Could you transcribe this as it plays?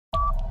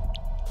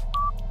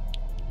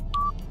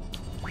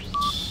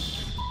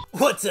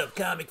What's up,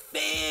 comic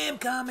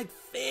fans?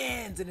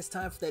 And it's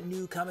time for that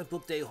new comic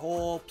book day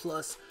haul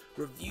plus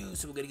review.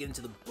 So we're gonna get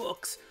into the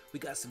books. We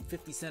got some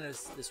 50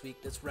 centers this week.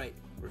 That's right,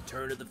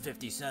 Return of the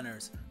 50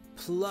 Centers.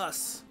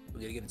 Plus, we're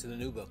gonna get into the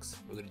new books.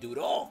 We're gonna do it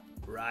all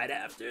right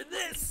after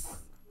this.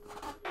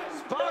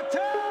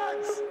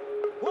 Spartans!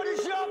 What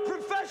is your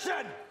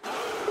profession?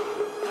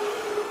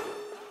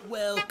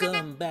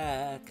 Welcome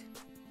back.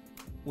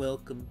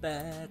 Welcome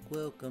back.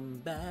 Welcome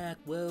back.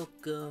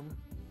 Welcome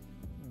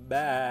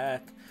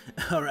back.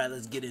 All right,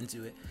 let's get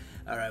into it.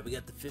 All right, we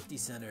got the 50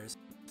 centers.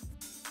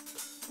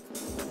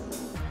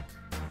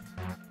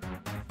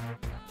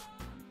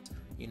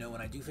 You know,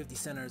 when I do 50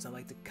 centers, I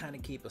like to kind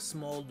of keep a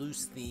small,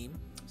 loose theme.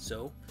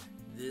 So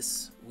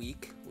this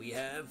week we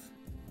have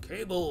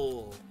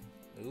Cable.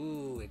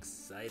 Ooh,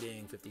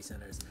 exciting 50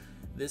 centers.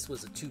 This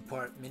was a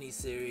two-part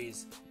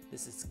miniseries.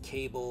 This is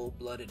Cable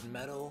Blood and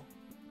Metal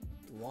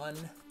 1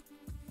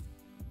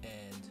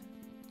 and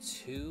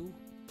 2.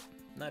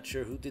 Not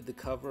sure who did the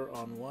cover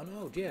on 1.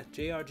 Oh, yeah,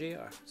 JR.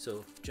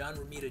 So John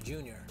Romita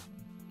Jr.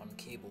 on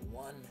Cable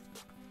 1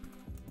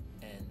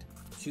 and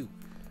 2.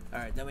 All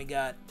right, then we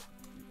got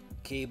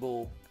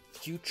Cable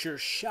Future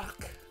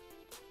Shock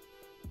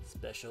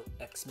Special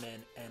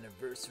X-Men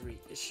Anniversary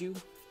issue.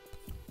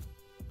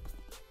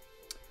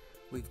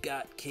 We've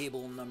got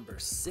Cable number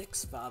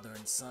 6, Father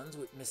and Sons,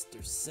 with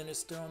Mr.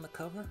 Sinister on the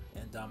cover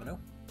and Domino.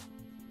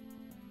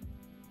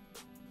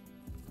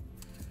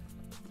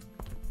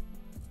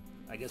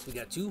 I guess we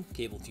got 2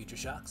 Cable Future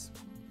Shocks.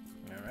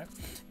 All right.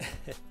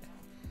 In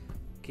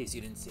case you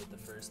didn't see it the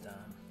first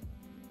time.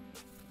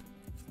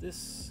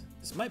 This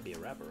might be a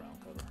wraparound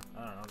cover.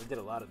 I don't know. They did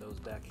a lot of those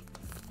back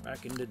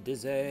in the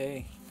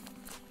Disney.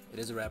 It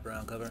is a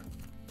wraparound cover.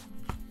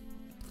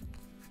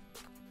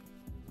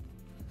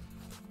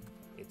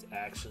 It's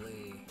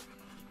actually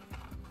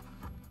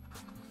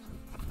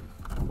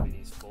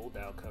these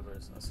fold-out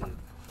covers. Let's see. Can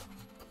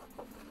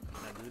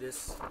I do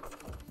this?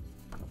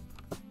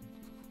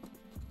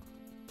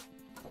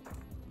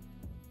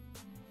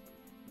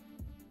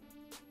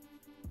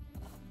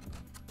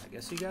 I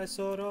guess you guys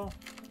saw it all.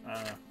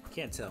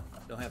 Can't tell.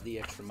 Don't have the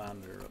extra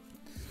monitor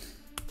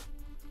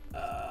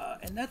up.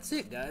 And that's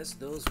it, guys.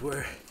 Those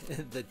were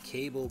the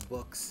Cable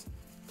books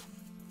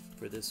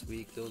for this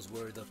week. Those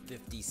were the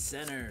 50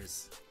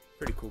 centers.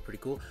 Pretty cool, pretty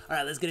cool. All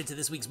right, let's get into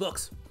this week's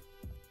books.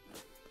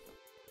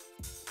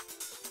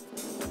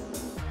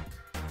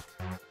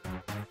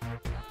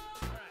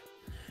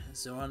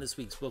 So on this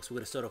week's books, we're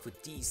going to start off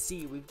with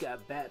DC. We've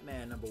got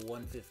Batman number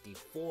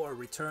 154.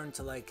 Return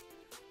to, like,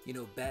 you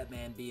know,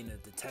 Batman being a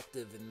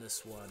detective in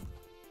this one.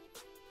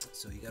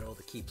 So you got all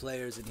the key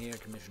players in here.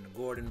 Commissioner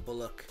Gordon,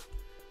 Bullock.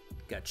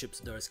 Got Chip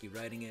Zdarsky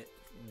writing it.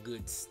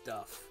 Good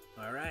stuff.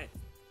 All right.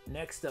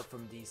 Next up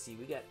from DC,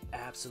 we got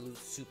Absolute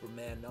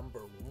Superman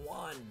number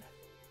 1.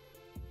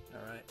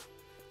 All right.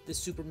 This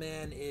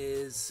Superman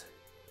is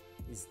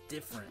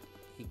different.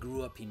 He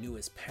grew up. He knew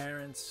his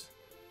parents.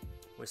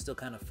 We're still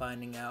kind of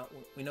finding out.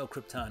 We know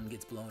Krypton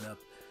gets blown up,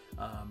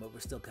 but we're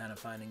still kind of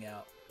finding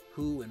out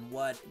who and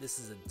what. This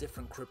is a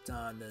different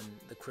Krypton than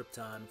the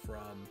Krypton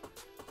from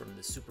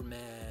the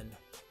Superman,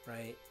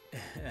 right?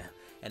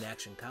 And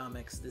Action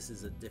Comics. This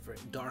is a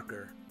different,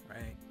 darker,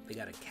 right? They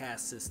got a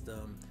caste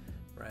system,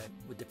 right,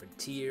 with different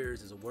tiers.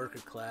 There's a worker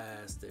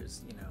class.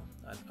 There's, you know,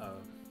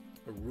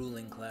 a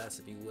ruling class,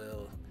 if you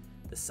will.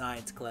 The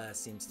science class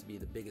seems to be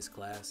the biggest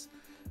class,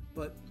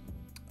 but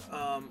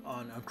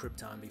on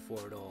Krypton,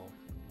 before it all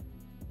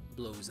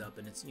blows up,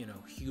 and it's, you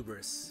know,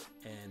 hubris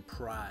and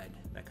pride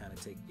that kind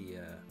of take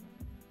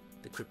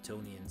the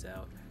Kryptonians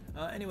out.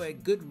 Anyway,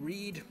 good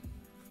read.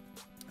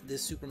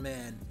 This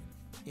Superman,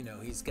 you know,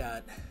 he's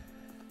got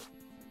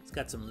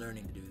some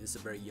learning to do. This is a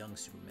very young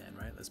Superman,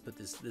 right? Let's put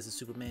this is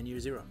Superman year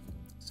 0,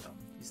 so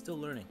he's still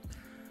learning.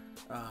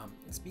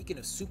 Speaking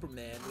of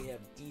Superman, we have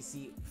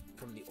DC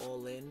from the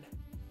All In,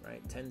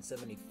 right?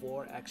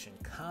 1074 Action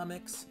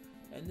Comics,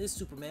 and this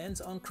Superman's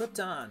on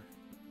Krypton,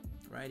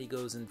 right? He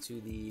goes into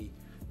the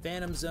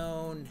Phantom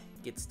Zone,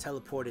 gets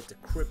teleported to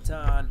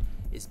Krypton,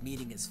 is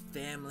meeting his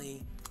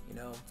family, you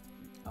know.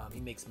 He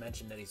makes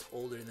mention that he's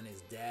older than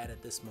his dad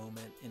at this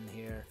moment in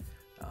here.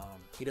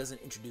 He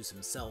doesn't introduce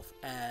himself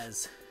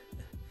as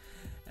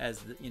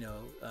the, you know,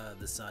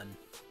 the son.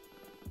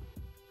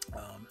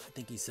 I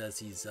think he says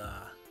he's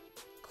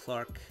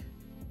Clark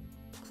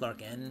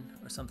N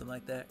or something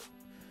like that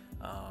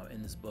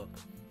in this book,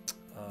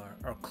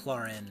 or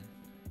Clarn,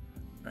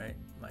 right?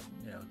 Like,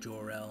 you know,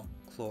 Jor-El,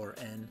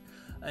 Clor-N.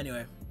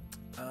 Anyway,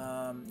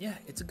 yeah,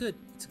 it's a good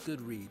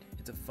read.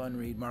 It's a fun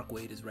read. Mark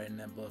Waid is writing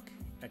that book.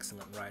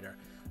 Excellent writer.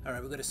 All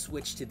right, we're going to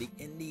switch to the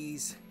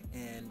indies,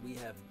 and we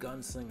have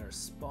Gunslinger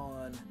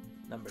Spawn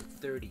number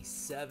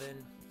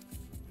 37.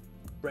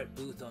 Brett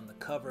Booth on the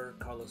cover,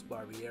 Carlos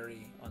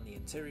Barbieri on the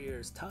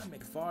interiors. Todd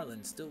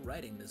McFarlane still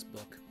writing this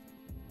book.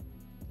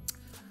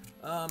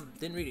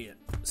 Didn't read it yet,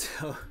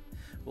 so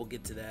we'll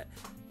get to that.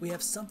 We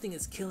have Something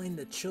Is Killing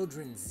the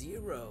Children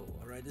 0.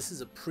 All right, this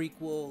is a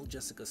prequel.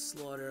 Jessica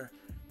Slaughter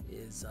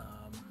is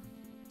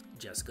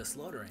Jessica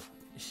slaughtering.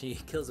 She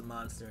kills a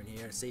monster in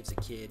here, saves a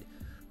kid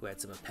who had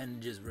some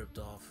appendages ripped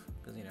off,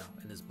 because, you know,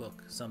 in this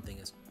book, something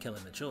is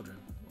killing the children,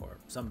 or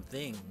some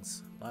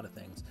things, a lot of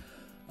things.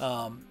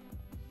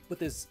 But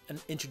there's an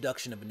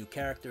introduction of a new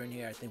character in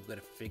here. I think we've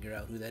got to figure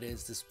out who that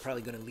is. This is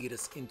probably going to lead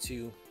us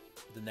into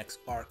the next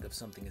arc of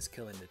something is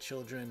killing the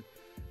children.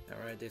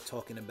 All right, they're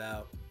talking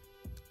about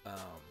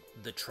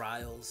the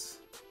trials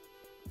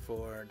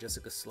for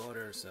Jessica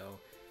Slaughter, so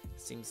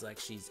it seems like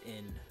she's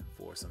in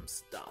for some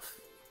stuff.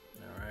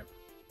 All right.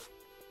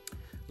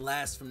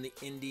 Last from the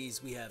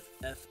indies, we have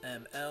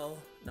FML,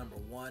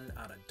 #1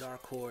 out of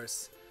Dark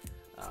Horse.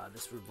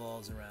 This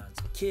revolves around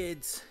some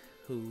kids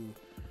who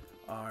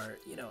are,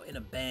 you know, in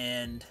a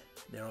band.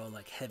 They're all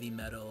like heavy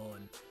metal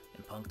and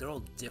punk. They're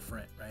all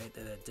different, right?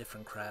 They're a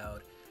different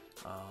crowd.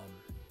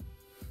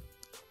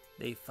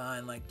 They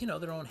find, like, you know,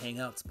 their own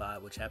hangout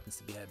spot, which happens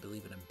to be, I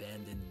believe, an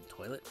abandoned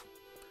toilet.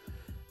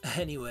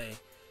 Anyway,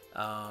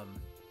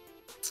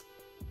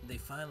 they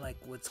find like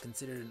what's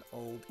considered an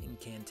old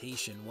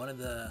incantation. One of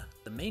the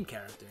main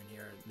character in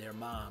here, their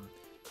mom,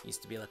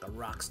 used to be like a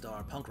rock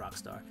star, punk rock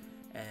star,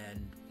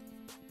 and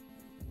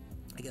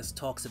I guess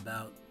talks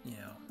about, you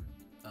know,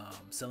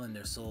 selling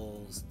their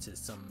souls to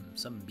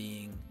some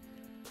being,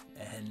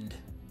 and,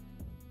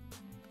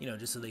 you know,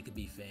 just so they could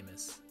be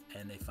famous.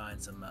 And they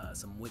find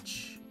some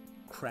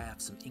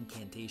witchcraft, some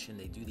incantation.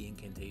 They do the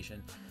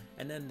incantation,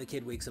 and then the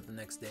kid wakes up the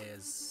next day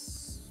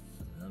as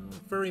a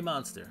furry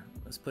monster.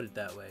 Let's put it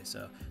that way.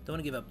 So don't want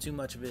to give up too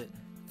much of it.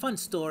 Fun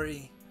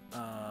story.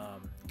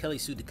 Kelly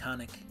Sue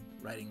DeConnick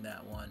writing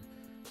that one.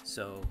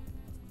 So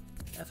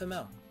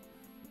FML,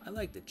 I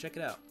liked it. Check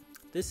it out.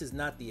 This is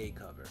not the A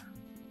cover.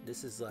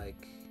 This is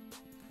like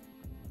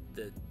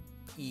the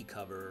E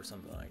cover or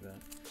something like that.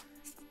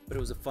 But it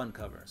was a fun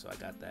cover, so I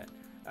got that.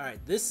 All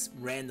right, this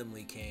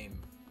randomly came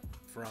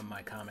from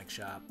my comic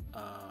shop.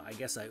 I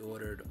guess I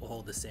ordered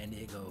all the San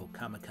Diego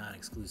Comic-Con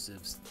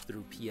exclusives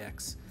through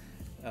PX.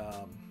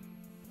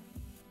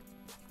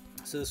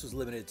 So this was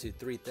limited to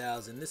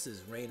 3,000. This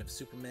is Reign of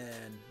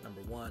Superman,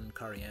 #1,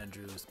 Kari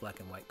Andrews, black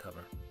and white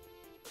cover.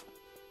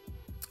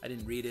 I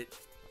didn't read it.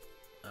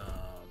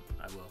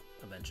 I will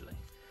eventually.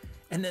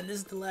 And then this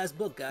is the last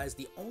book, guys.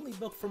 The only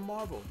book from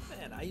Marvel.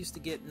 Man, I used to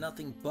get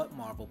nothing but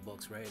Marvel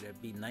books, right? It'd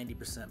be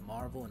 90%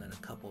 Marvel and then a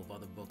couple of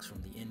other books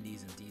from the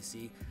indies and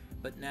DC.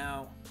 But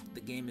now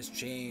the game has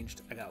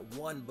changed. I got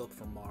one book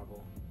from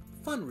Marvel.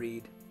 Fun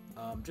read.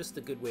 Just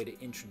a good way to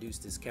introduce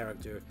this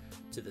character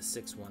to the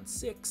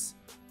 616.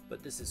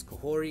 But this is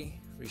Kahori,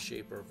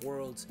 Reshaper of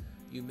Worlds.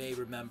 You may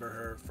remember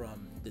her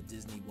from the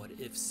Disney What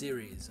If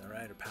series, all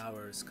right? Her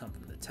powers come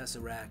from the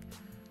Tesseract.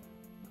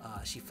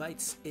 She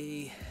fights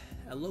a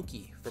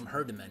Loki from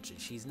her dimension.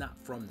 She's not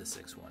from the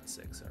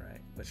 616, all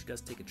right? But she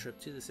does take a trip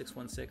to the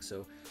 616,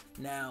 so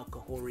now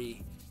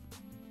Kahori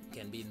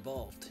can be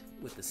involved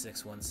with the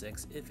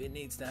 616 if it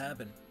needs to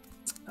happen.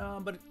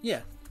 But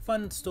yeah,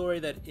 fun story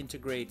that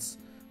integrates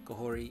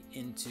Kahori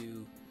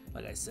into,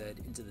 like I said,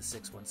 into the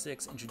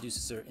 616,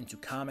 introduces her into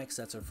comics.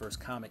 That's her first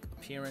comic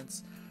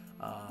appearance.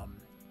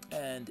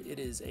 And it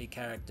is a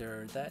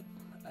character that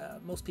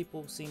most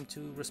people seem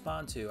to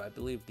respond to. I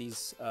believe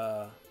these,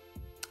 a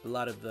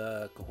lot of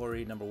the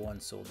Kahori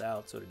 #1 sold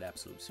out, so did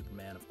Absolute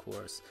Superman, of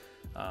course.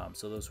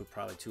 So those were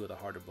probably two of the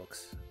harder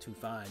books to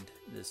find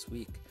this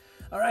week.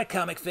 All right,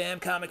 comic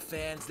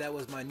fans, that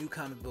was my new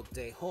comic book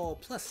day haul,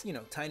 plus, you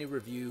know, tiny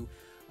review.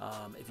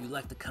 If you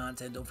like the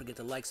content, don't forget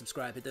to like,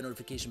 subscribe, hit the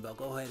notification bell.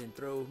 Go ahead and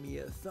throw me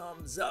a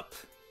thumbs up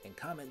and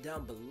comment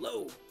down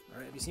below. All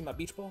right, have you seen my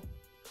beach ball?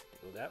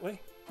 Did it go that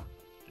way?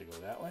 Did it go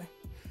that way?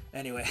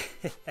 Anyway,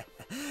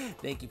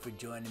 thank you for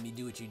joining me.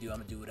 Do what you do. I'm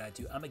going to do what I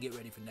do. I'm going to get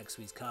ready for next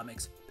week's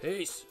comics.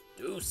 Peace.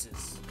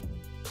 Deuces.